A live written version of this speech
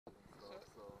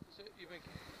You've been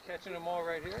catching them all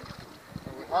right here?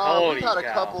 We've had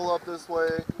a couple up this way,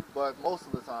 but most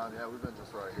of the time, yeah, we've been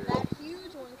just right here. That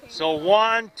huge one came So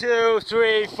 1, 2,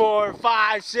 3, 4,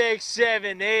 5, 6,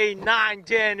 7, 8, 9,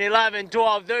 10, 11,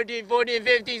 12, 13, 14,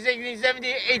 15, 16,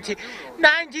 17, 18,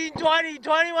 19, 20,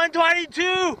 21,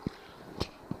 22.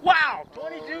 Wow,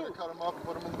 22. Cut them up and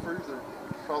put them in the freezer.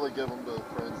 Probably give them to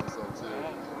friends and stuff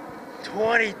too.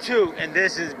 22, and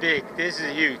this is big. This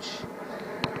is huge.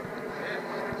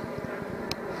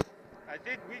 I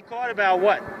think we caught about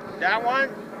what? That one?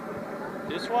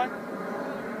 This one?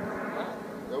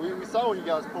 Yeah, we saw when you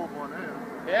guys pulled one in.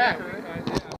 Yeah.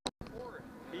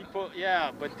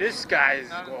 Yeah, but this guy is,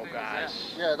 oh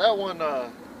gosh. Yeah, that one,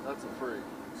 that's a freak.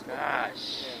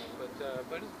 Gosh. Yeah,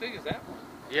 but as big as that one.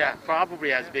 Yeah,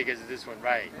 probably as big as this one,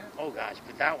 right? Oh gosh,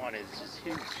 but that one is just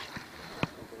huge.